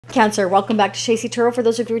Cancer, welcome back to Shacey Tarot. For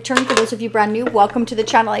those of you returning, for those of you brand new, welcome to the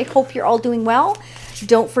channel. I hope you're all doing well.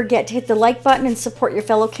 Don't forget to hit the like button and support your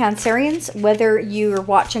fellow Cancerians. Whether you're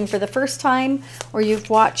watching for the first time or you've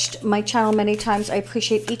watched my channel many times, I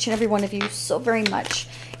appreciate each and every one of you so very much.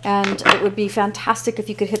 And it would be fantastic if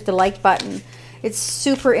you could hit the like button. It's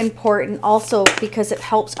super important also because it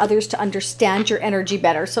helps others to understand your energy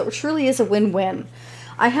better. So it truly is a win-win.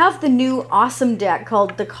 I have the new awesome deck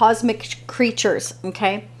called the Cosmic Creatures,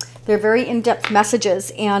 okay? They're very in-depth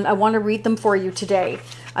messages, and I want to read them for you today.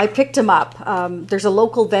 I picked them up. There's a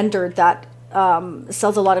local vendor that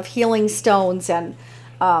sells a lot of healing stones and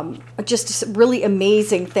just really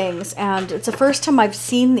amazing things. And it's the first time I've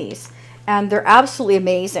seen these, and they're absolutely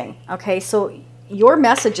amazing. Okay, so your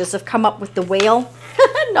messages have come up with the whale,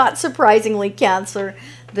 not surprisingly, Cancer,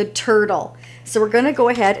 the turtle. So we're going to go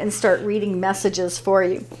ahead and start reading messages for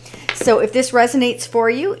you. So if this resonates for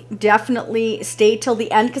you, definitely stay till the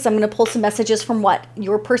end, because I'm going to pull some messages from what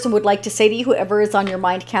your person would like to say to you, whoever is on your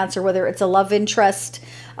mind, Cancer, whether it's a love interest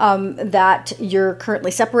that you're currently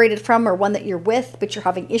separated from, or one that you're with but you're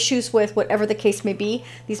having issues with, whatever the case may be.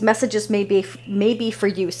 These messages may be for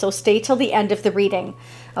you. So stay till the end of the reading.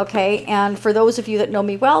 Okay, and for those of you that know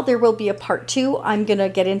me well, there will be a part 2. I'm going to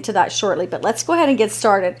get into that shortly, but let's go ahead and get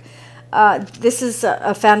started. This is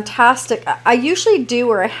a fantastic, I usually do,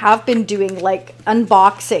 or I have been doing, like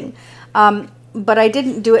unboxing, but I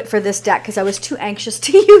didn't do it for this deck because I was too anxious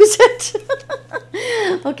to use it.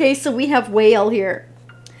 Okay, so we have Whale here.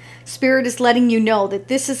 Spirit is letting you know that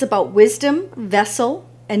this is about wisdom, vessel,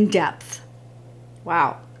 and depth.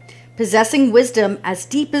 Wow. Possessing wisdom as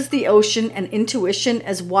deep as the ocean and intuition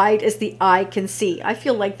as wide as the eye can see. I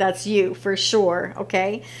feel like that's you for sure,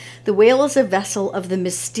 okay? The whale is a vessel of the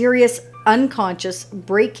mysterious unconscious,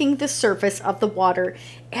 breaking the surface of the water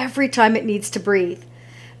every time it needs to breathe.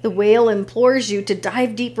 The whale implores you to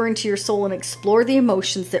dive deeper into your soul and explore the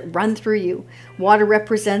emotions that run through you. Water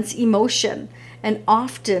represents emotion, and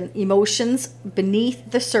often emotions beneath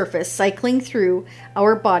the surface, cycling through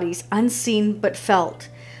our bodies, unseen but felt.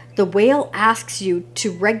 The whale asks you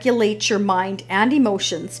to regulate your mind and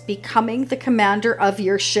emotions, becoming the commander of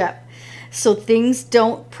your ship, so things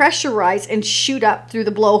don't pressurize and shoot up through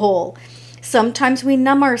the blowhole. Sometimes we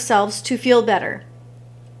numb ourselves to feel better.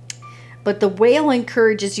 But the whale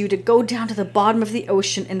encourages you to go down to the bottom of the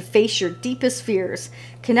ocean and face your deepest fears.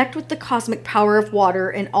 Connect with the cosmic power of water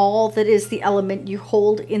and all that is the element you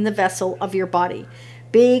hold in the vessel of your body.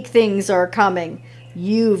 Big things are coming.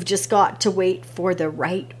 You've just got to wait for the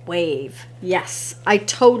right wave. Yes, I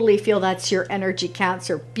totally feel that's your energy,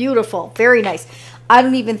 Cancer. Beautiful. Very nice. I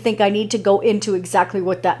don't even think I need to go into exactly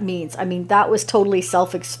what that means. I mean, that was totally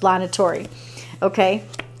self-explanatory. Okay,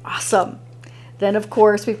 awesome. Then, of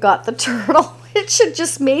course, we've got the turtle. It should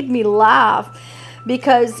just made me laugh.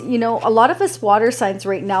 Because, you know, a lot of us water signs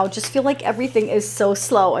right now just feel like everything is so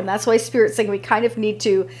slow. And that's why Spirit's saying we kind of need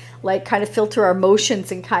to, like, kind of filter our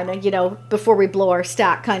emotions and kind of, you know, before we blow our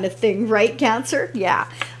stack kind of thing. Right, Cancer? Yeah.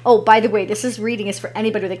 Oh, by the way, this reading is for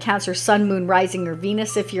anybody with a Cancer, Sun, Moon, Rising, or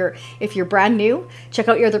Venus. If you're brand new, check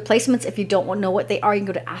out your other placements. If you don't know what they are, you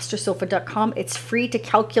can go to astrosofa.com. It's free to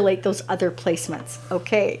calculate those other placements.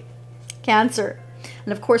 Okay, Cancer.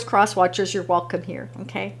 And, of course, cross watchers, you're welcome here.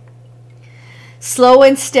 Okay. Slow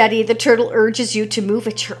and steady, the turtle urges you to move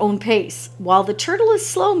at your own pace. While the turtle is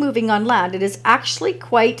slow moving on land, it is actually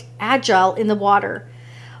quite agile in the water,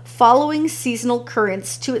 following seasonal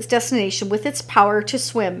currents to its destination with its power to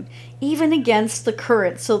swim, even against the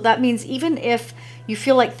current. So that means even if you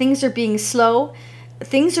feel like things are being slow,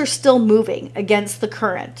 things are still moving against the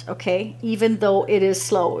current, okay? Even though it is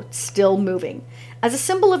slow, it's still moving. As a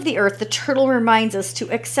symbol of the earth, the turtle reminds us to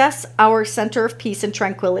access our center of peace and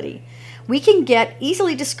tranquility. We can get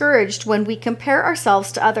easily discouraged when we compare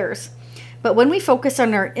ourselves to others. But when we focus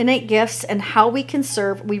on our innate gifts and how we can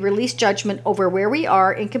serve, we release judgment over where we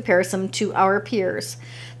are in comparison to our peers.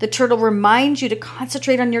 The turtle reminds you to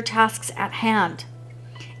concentrate on your tasks at hand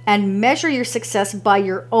and measure your success by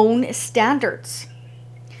your own standards.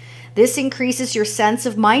 This increases your sense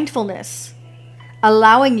of mindfulness,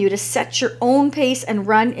 allowing you to set your own pace and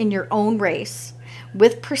run in your own race.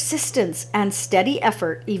 With persistence and steady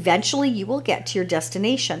effort, eventually you will get to your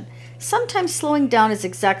destination. Sometimes slowing down is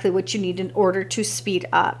exactly what you need in order to speed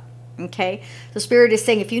up. Okay, so Spirit is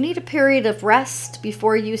saying if you need a period of rest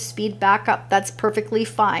before you speed back up, that's perfectly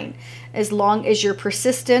fine. As long as you're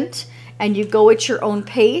persistent and you go at your own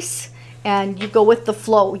pace and you go with the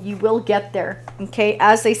flow, you will get there. Okay,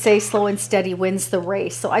 as they say, slow and steady wins the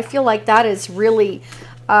race. So I feel like that is really,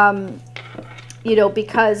 you know,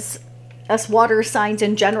 because us water signs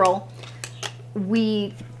in general,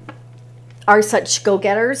 are such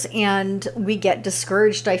go-getters, and we get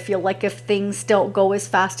discouraged, I feel like, if things don't go as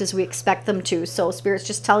fast as we expect them to. So Spirit's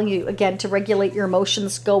just telling you, again, to regulate your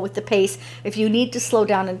emotions, go with the pace. If you need to slow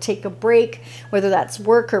down and take a break, whether that's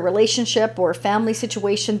work or relationship or family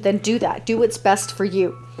situation, then do that. Do what's best for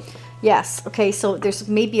you. Yes, okay, so there's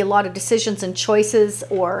maybe a lot of decisions and choices,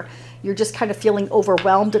 or you're just kind of feeling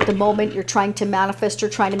overwhelmed at the moment. You're trying to manifest, you're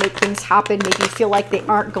trying to make things happen. Maybe you feel like they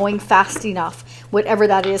aren't going fast enough, whatever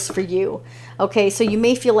that is for you. Okay, so you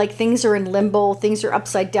may feel like things are in limbo, things are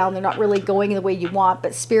upside down, they're not really going the way you want,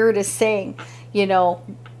 but Spirit is saying, you know,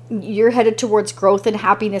 you're headed towards growth and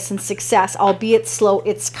happiness and success, albeit slow.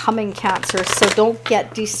 It's coming, Cancer. So don't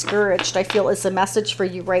get discouraged, I feel, is a message for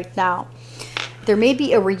you right now. There may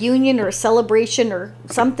be a reunion or a celebration or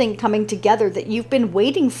something coming together that you've been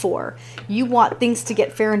waiting for. You want things to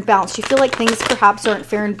get fair and balanced. You feel like things perhaps aren't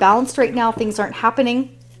fair and balanced right now. Things aren't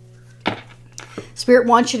happening. Spirit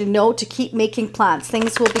wants you to know to keep making plans.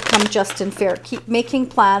 Things will become just and fair. Keep making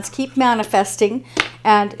plans. Keep manifesting.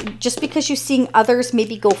 And just because you're seeing others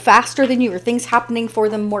maybe go faster than you, or things happening for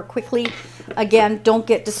them more quickly, again, don't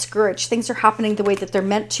get discouraged. Things are happening the way that they're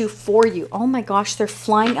meant to for you. Oh my gosh, they're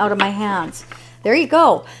flying out of my hands. There you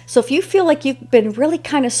go. So if you feel like you've been really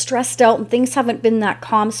kind of stressed out and things haven't been that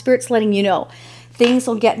calm, Spirit's letting you know things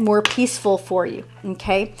will get more peaceful for you.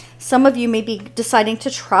 Okay. Some of you may be deciding to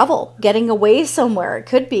travel, getting away somewhere. It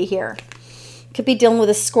could be here. Could be dealing with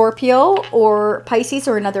a Scorpio or Pisces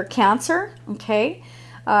or another Cancer. Okay.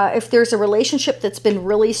 If there's a relationship that's been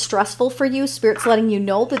really stressful for you, Spirit's letting you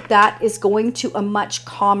know that that is going to a much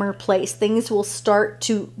calmer place. Things will start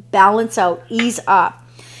to balance out, ease up.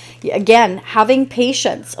 Again, having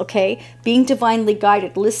patience, okay? Being divinely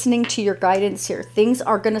guided, listening to your guidance here. Things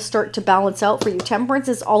are going to start to balance out for you. Temperance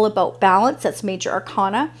is all about balance. That's major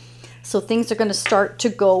arcana. So things are going to start to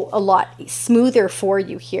go a lot smoother for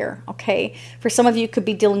you here, okay? For some of you, could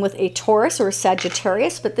be dealing with a Taurus or a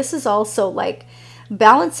Sagittarius, but this is also like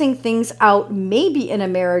balancing things out, maybe in a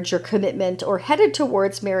marriage or commitment, or headed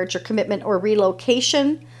towards marriage or commitment or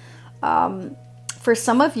relocation. For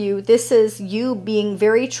some of you, this is you being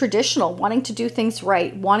very traditional, wanting to do things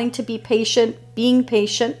right, wanting to be patient, being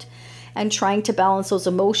patient, and trying to balance those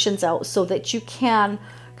emotions out so that you can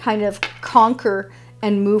kind of conquer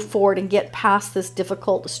and move forward and get past this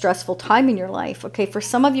difficult, stressful time in your life. Okay, for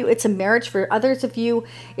some of you, it's a marriage. For others of you,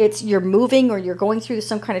 it's you're moving or you're going through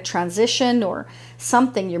some kind of transition or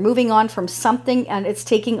something. You're moving on from something, and it's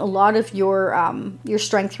taking a lot of your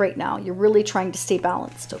strength right now. You're really trying to stay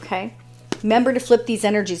balanced, okay? Remember to flip these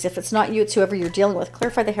energies. If it's not you, it's whoever you're dealing with.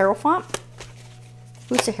 Clarify the Hierophant.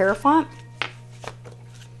 Who's the Hierophant?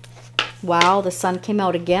 Wow, the Sun came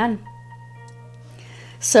out again.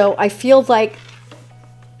 So I feel like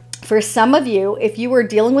for some of you, if you were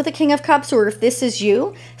dealing with the King of Cups, or if this is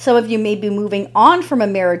you, some of you may be moving on from a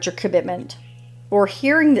marriage or commitment, or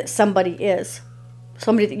hearing that somebody is.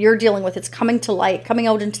 Somebody that you're dealing with, it's coming to light, coming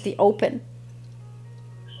out into the open.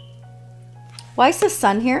 Why is the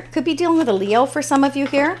Sun here? Could be dealing with a Leo for some of you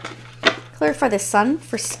here. Clarify the Sun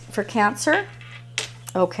for Cancer.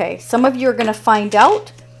 Okay, some of you are going to find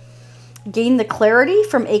out, gain the clarity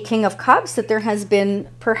from a King of Cups that there has been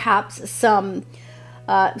perhaps some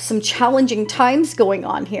challenging times going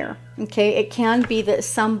on here. Okay, it can be that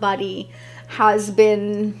somebody has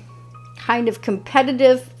been kind of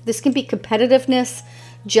competitive. This can be competitiveness,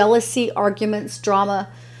 jealousy, arguments, drama,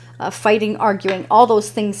 fighting, arguing, all those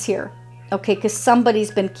things here. Okay, because somebody's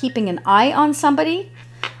been keeping an eye on somebody.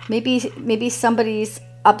 Maybe somebody's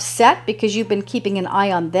upset because you've been keeping an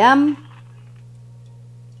eye on them.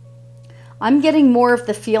 I'm getting more of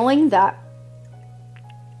the feeling that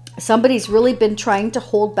somebody's really been trying to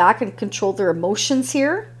hold back and control their emotions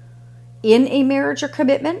here in a marriage or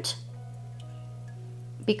commitment,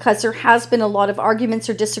 because there has been a lot of arguments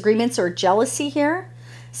or disagreements or jealousy here.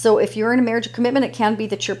 So if you're in a marriage or commitment, it can be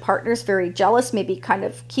that your partner's very jealous, maybe kind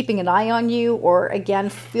of keeping an eye on you, or again,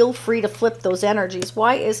 feel free to flip those energies.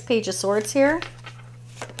 Why is Page of Swords here?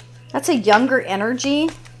 That's a younger energy.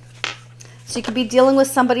 So you could be dealing with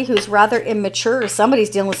somebody who's rather immature, or somebody's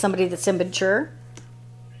dealing with somebody that's immature.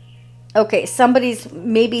 Okay, somebody's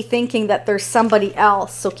maybe thinking that there's somebody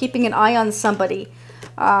else. So keeping an eye on somebody.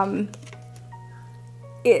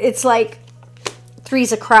 It's like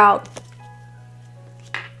three's a crowd.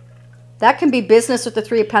 That can be business with the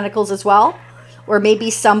Three of Pentacles as well. Or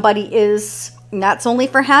maybe somebody is, and that's only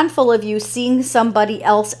for a handful of you, seeing somebody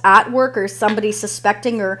else at work, or somebody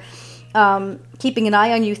suspecting or keeping an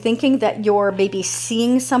eye on you, thinking that you're maybe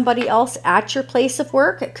seeing somebody else at your place of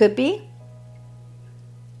work. It could be.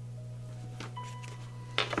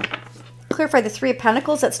 clarify the Three of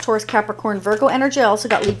Pentacles. That's Taurus, Capricorn, Virgo energy. I also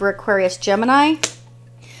got Libra, Aquarius, Gemini.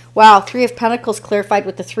 Wow, Three of Pentacles clarified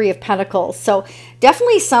with the Three of Pentacles. So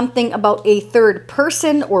definitely something about a third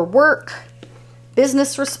person or work,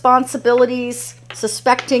 business responsibilities,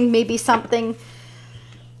 suspecting maybe something.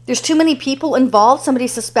 There's too many people involved.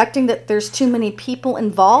 Somebody's suspecting that there's too many people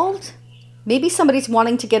involved. Maybe somebody's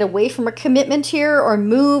wanting to get away from a commitment here or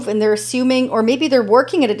move, and they're assuming, or maybe they're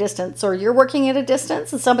working at a distance, or you're working at a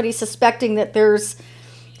distance, and somebody's suspecting that there's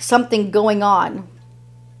something going on.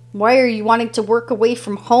 Why are you wanting to work away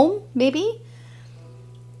from home, maybe?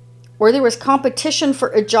 Or there was competition for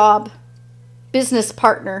a job, business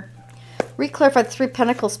partner. Reclarify the Three of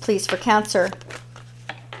Pentacles, please, for Cancer.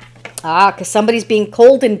 Because somebody's being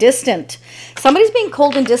cold and distant. Somebody's being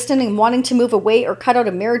cold and distant and wanting to move away or cut out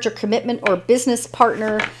a marriage or commitment or business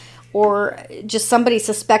partner, or just somebody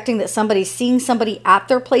suspecting that somebody's seeing somebody at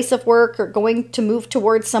their place of work or going to move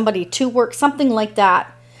towards somebody to work, something like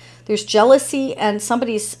that. There's jealousy and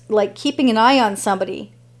somebody's like keeping an eye on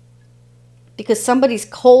somebody because somebody's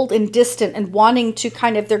cold and distant and wanting to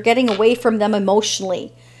kind of, they're getting away from them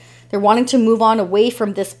emotionally. They're wanting to move on away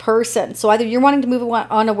from this person. So either you're wanting to move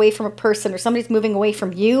on away from a person, or somebody's moving away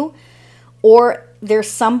from you, or there's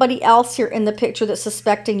somebody else here in the picture that's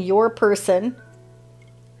suspecting your person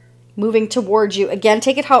moving towards you. Again,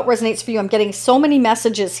 take it how it resonates for you. I'm getting so many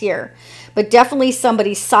messages here, but definitely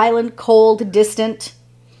somebody silent, cold, distant,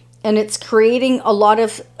 and it's creating a lot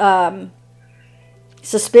of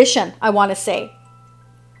suspicion, I want to say,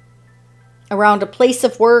 around a place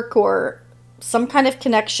of work or some kind of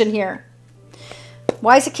connection here.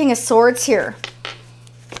 Why is the King of Swords here?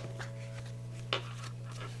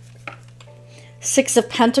 Six of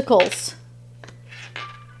Pentacles.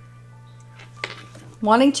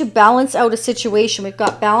 Wanting to balance out a situation. We've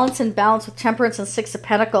got balance and balance with Temperance and Six of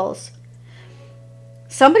Pentacles.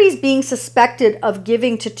 Somebody's being suspected of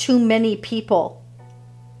giving to too many people.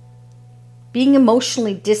 Being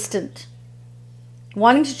emotionally distant.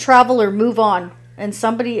 Wanting to travel or move on. And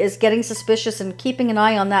somebody is getting suspicious and keeping an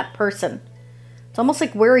eye on that person. It's almost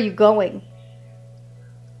like, where are you going?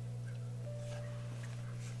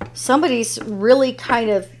 Somebody's really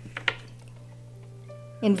kind of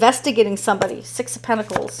investigating somebody. Six of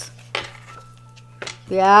Pentacles.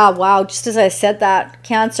 Yeah, wow. Just as I said that,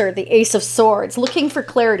 Cancer, the Ace of Swords. Looking for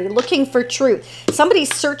clarity, looking for truth.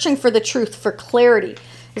 Somebody's searching for the truth, for clarity.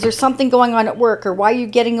 Is there something going on at work? Or why are you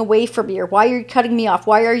getting away from me? Or why are you cutting me off?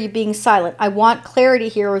 Why are you being silent? I want clarity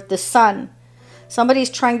here with the Sun. Somebody's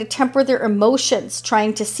trying to temper their emotions,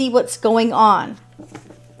 trying to see what's going on.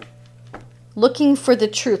 Looking for the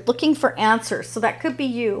truth, looking for answers. So that could be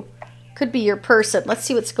you. Could be your person. Let's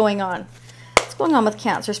see what's going on. What's going on with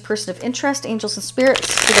Cancer's person of interest, angels and spirits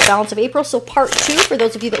for the balance of April. So part 2, for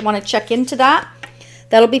those of you that want to check into that.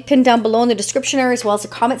 That'll be pinned down below in the description area as well as the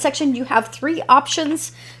comment section. You have 3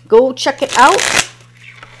 options. Go check it out.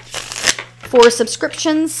 For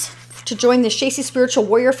subscriptions, to join the Shacy Spiritual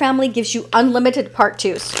Warrior family gives you unlimited part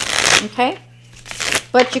 2s. Okay?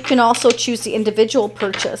 But you can also choose the individual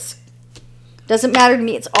purchase. Doesn't matter to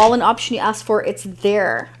me. It's all an option you ask for. It's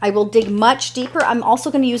there. I will dig much deeper. I'm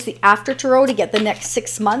also going to use the After Tarot to get the next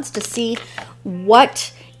 6 months to see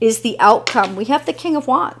what is the outcome. We have the King of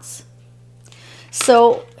Wands.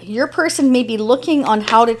 So your person may be looking on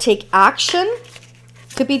how to take action.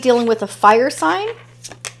 Could be dealing with a fire sign.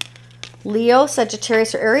 Leo,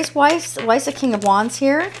 Sagittarius, or Aries. Why is the King of Wands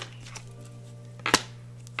here?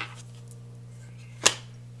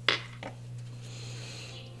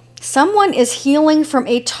 Someone is healing from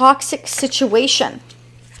a toxic situation.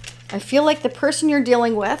 I feel like the person you're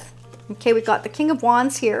dealing with. Okay, we've got the King of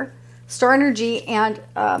Wands here. Star energy and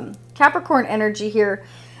Capricorn energy here.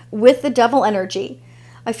 With the Devil energy.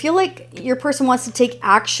 I feel like your person wants to take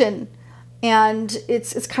action, and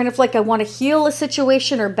it's kind of like, I want to heal a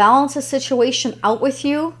situation or balance a situation out with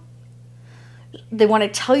you. They want to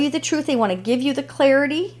tell you the truth. They want to give you the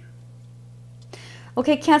clarity.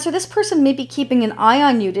 Okay, Cancer, this person may be keeping an eye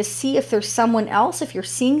on you to see if there's someone else, if you're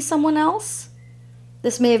seeing someone else.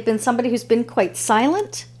 This may have been somebody who's been quite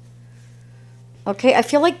silent. Okay, I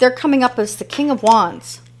feel like they're coming up as the King of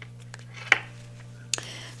Wands.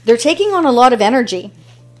 They're taking on a lot of energy.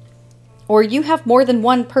 Or you have more than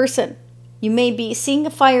one person. You may be seeing a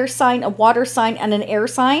fire sign, a water sign, and an air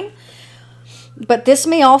sign. But this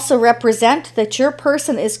may also represent that your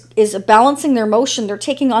person is balancing their motion. They're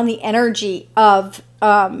taking on the energy of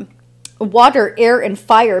water, air, and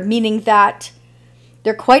fire. Meaning that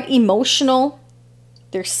they're quite emotional.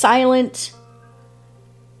 They're silent.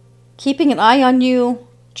 Keeping an eye on you.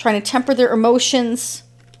 Trying to temper their emotions.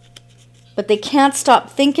 but they can't stop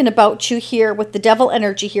thinking about you here with the devil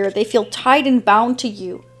energy here. They feel tied and bound to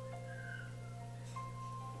you.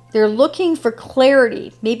 They're looking for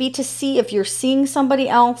clarity, maybe to see if you're seeing somebody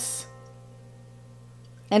else,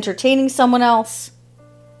 entertaining someone else.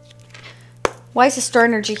 Why is the star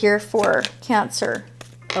energy here for Cancer?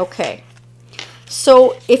 Okay.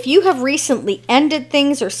 So if you have recently ended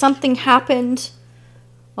things or something happened,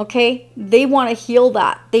 okay, they want to heal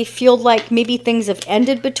that. They feel like maybe things have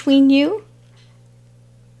ended between you.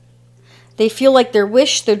 They feel like their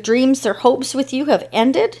wish, their dreams, their hopes with you have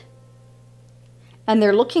ended. And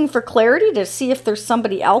they're looking for clarity to see if there's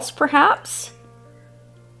somebody else perhaps.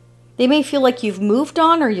 They may feel like you've moved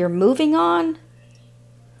on or you're moving on.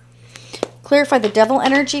 Clarify the devil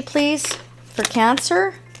energy, please, for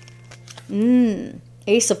Cancer.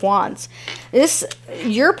 Ace of Wands.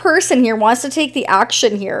 Your person here wants to take the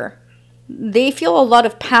action here. They feel a lot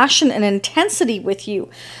of passion and intensity with you.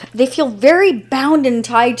 They feel very bound and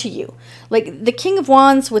tied to you. Like the King of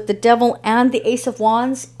Wands with the Devil and the Ace of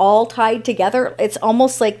Wands all tied together. It's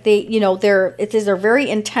almost like they, they're very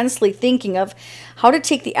intensely thinking of how to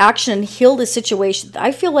take the action and heal the situation.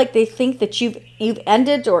 I feel like they think that you've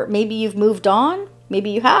ended, or maybe you've moved on.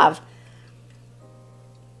 Maybe you have.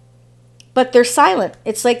 But they're silent.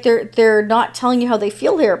 It's like they're not telling you how they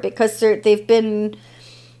feel here because they've been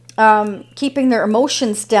keeping their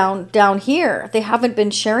emotions down here. They haven't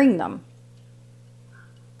been sharing them.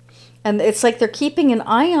 And it's like they're keeping an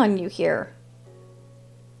eye on you here.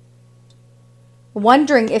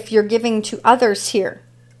 Wondering if you're giving to others here.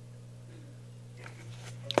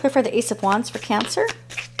 Clarify the Ace of Wands for Cancer.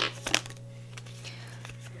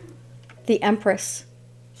 The Empress.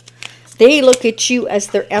 They look at you as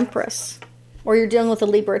their Empress. Or you're dealing with a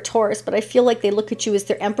Libra or Taurus, but I feel like they look at you as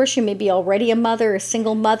their Empress. You may be already a mother, a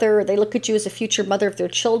single mother, or they look at you as a future mother of their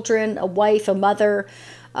children, a wife, a mother,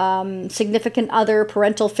 significant other,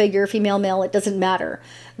 parental figure, female, male, it doesn't matter.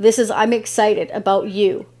 I'm excited about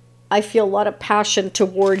you. I feel a lot of passion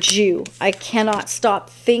towards you. I cannot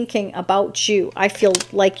stop thinking about you. I feel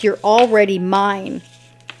like you're already mine.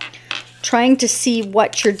 Trying to see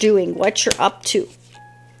what you're doing, what you're up to.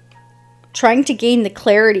 Trying to gain the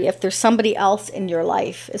clarity if there's somebody else in your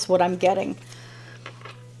life is what I'm getting.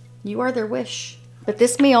 You are their wish. But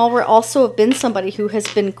this may also have been somebody who has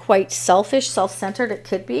been quite selfish, self-centered. It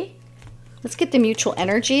could be. Let's get the mutual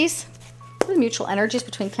energies. What are the mutual energies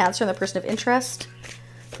between Cancer and the person of interest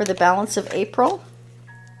for the balance of April?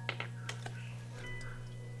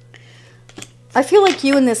 I feel like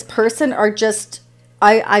you and this person are just,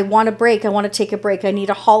 I want a break. I want to take a break. I need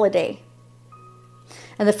a holiday.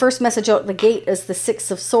 And the first message out the gate is the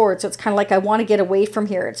Six of Swords. So it's kind of like, I want to get away from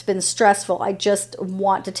here. It's been stressful. I just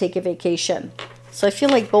want to take a vacation. So I feel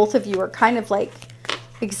like both of you are kind of like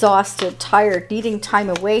exhausted, tired, needing time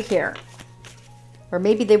away here. Or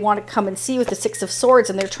maybe they want to come and see you with the Six of Swords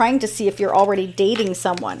and they're trying to see if you're already dating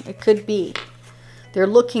someone. It could be. They're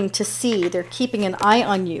looking to see. They're keeping an eye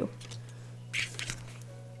on you.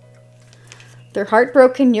 They're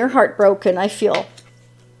heartbroken. You're heartbroken, I feel.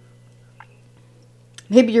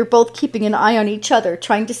 Maybe you're both keeping an eye on each other,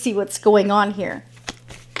 trying to see what's going on here.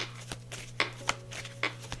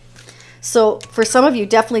 So for some of you,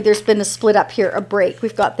 definitely there's been a split up here, a break.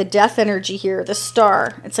 We've got the Death energy here, the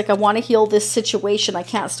Star. It's like, I want to heal this situation. I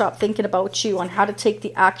can't stop thinking about you on how to take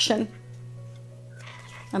the action.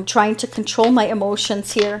 I'm trying to control my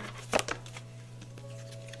emotions here.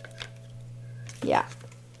 Yeah.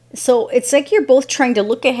 So it's like you're both trying to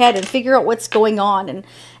look ahead and figure out what's going on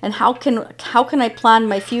and how can I plan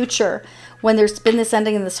my future when there's been this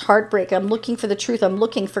ending and this heartbreak. I'm looking for the truth. I'm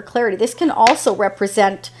looking for clarity. This can also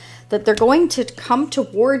represent that they're going to come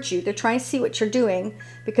towards you. They're trying to see what you're doing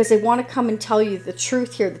because they want to come and tell you the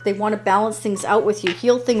truth here, that they want to balance things out with you,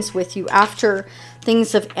 heal things with you after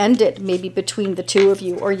things have ended, maybe between the two of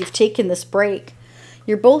you, or you've taken this break.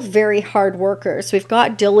 You're both very hard workers. We've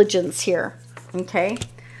got diligence here. Okay.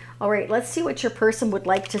 All right, let's see what your person would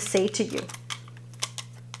like to say to you.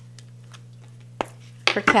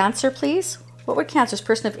 For Cancer, please. What would Cancer's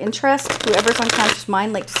person of interest, whoever's on Cancer's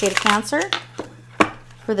mind, like to say to Cancer?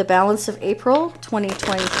 For the balance of April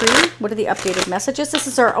 2023, what are the updated messages? This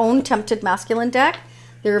is our own Tempted Masculine deck.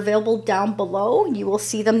 They're available down below. You will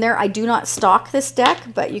see them there. I do not stock this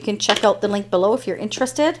deck, but you can check out the link below if you're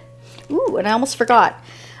interested. Ooh, and I almost forgot.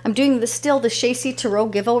 I'm doing the Shacy Tarot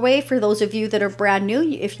giveaway for those of you that are brand new.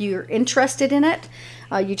 If you're interested in it,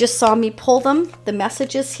 you just saw me pull them, the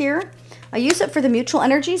messages here. I use it for the mutual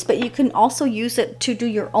energies, but you can also use it to do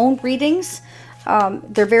your own readings.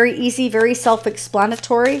 They're very easy, very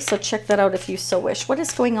self-explanatory, so check that out if you so wish. What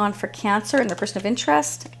is going on for Cancer and the person of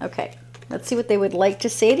interest? Okay, Let's see what they would like to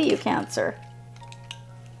say to you, Cancer.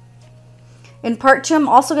 In part 2, I'm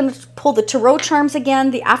also going to pull the Tarot charms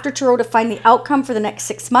again, the After Tarot, to find the outcome for the next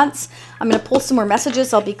 6 months. I'm going to pull some more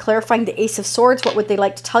messages. I'll be clarifying the Ace of Swords. What would they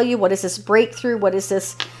like to tell you? What is this breakthrough? What is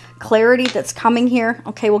this clarity that's coming here?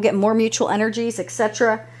 Okay, we'll get more mutual energies,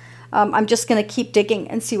 etc. I'm just going to keep digging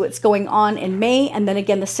and see what's going on in May, and then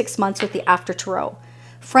again the 6 months with the After Tarot.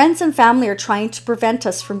 Friends and family are trying to prevent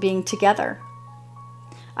us from being together.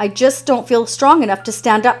 I just don't feel strong enough to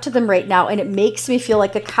stand up to them right now, and it makes me feel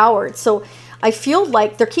like a coward. So I feel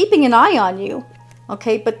like they're keeping an eye on you,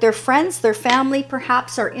 okay? But their friends, their family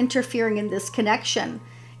perhaps are interfering in this connection.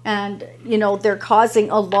 And, you know, they're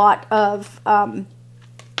causing a lot of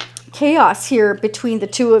chaos here between the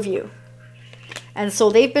two of you. And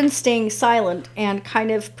so they've been staying silent and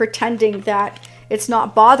kind of pretending that it's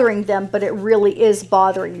not bothering them, but it really is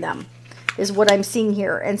bothering them, is what I'm seeing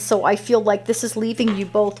here. And so I feel like this is leaving you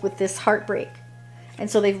both with this heartbreak. And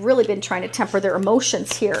so they've really been trying to temper their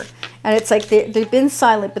emotions here. And it's like they've been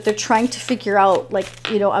silent, but they're trying to figure out, like,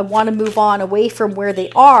 you know, I want to move on away from where they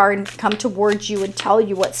are and come towards you and tell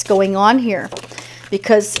you what's going on here.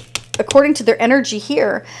 Because according to their energy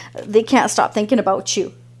here, they can't stop thinking about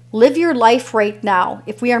you. Live your life right now.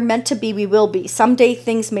 If we are meant to be, we will be. Someday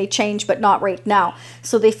things may change, but not right now.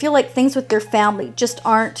 So they feel like things with their family just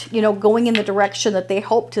aren't, you know, going in the direction that they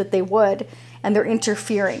hoped that they would. And they're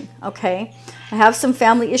interfering, okay? I have some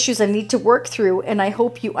family issues I need to work through, and I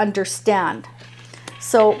hope you understand.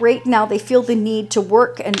 So right now they feel the need to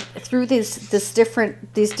work and through these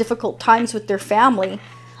difficult times with their family.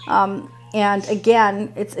 And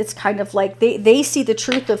again, it's kind of like they see the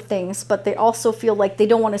truth of things, but they also feel like they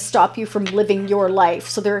don't want to stop you from living your life.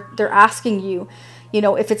 So they're asking you, you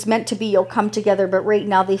know, if it's meant to be, you'll come together. But right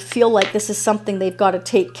now they feel like this is something they've got to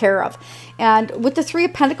take care of. And with the Three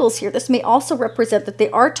of Pentacles here, this may also represent that they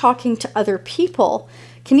are talking to other people.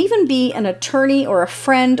 Can even be an attorney or a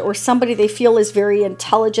friend or somebody they feel is very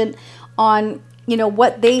intelligent on, you know,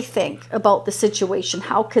 what they think about the situation.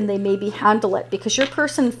 How can they maybe handle it? Because your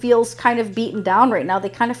person feels kind of beaten down right now. They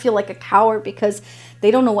kind of feel like a coward because they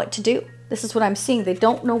don't know what to do. This is what I'm seeing. They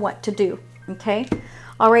don't know what to do. Okay.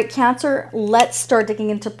 All right, Cancer, let's start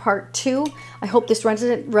digging into part 2. I hope this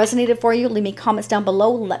resonated for you. Leave me comments down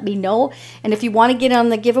below. Let me know. And if you want to get on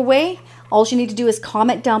the giveaway, all you need to do is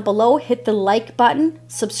comment down below, hit the like button,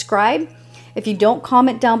 subscribe. If you don't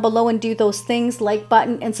comment down below and do those things, like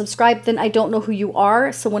button and subscribe, then I don't know who you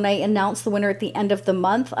are. So when I announce the winner at the end of the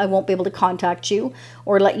month, I won't be able to contact you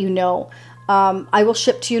or let you know. I will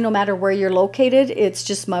ship to you no matter where you're located. It's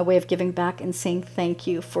just my way of giving back and saying thank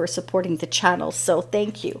you for supporting the channel. So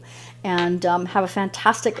thank you. And have a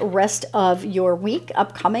fantastic rest of your week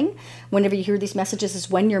upcoming. Whenever you hear these messages is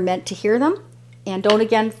when you're meant to hear them. And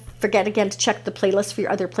don't forget to check the playlist for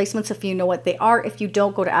your other placements if you know what they are. If you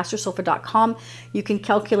don't, go to astrosofa.com. You can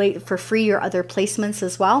calculate for free your other placements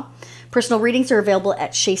as well. Personal readings are available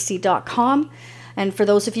at shacy.com. And for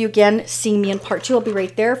those of you, again, seeing me in part 2, I'll be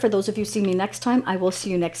right there. For those of you seeing me next time, I will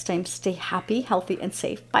see you next time. Stay happy, healthy, and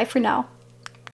safe. Bye for now.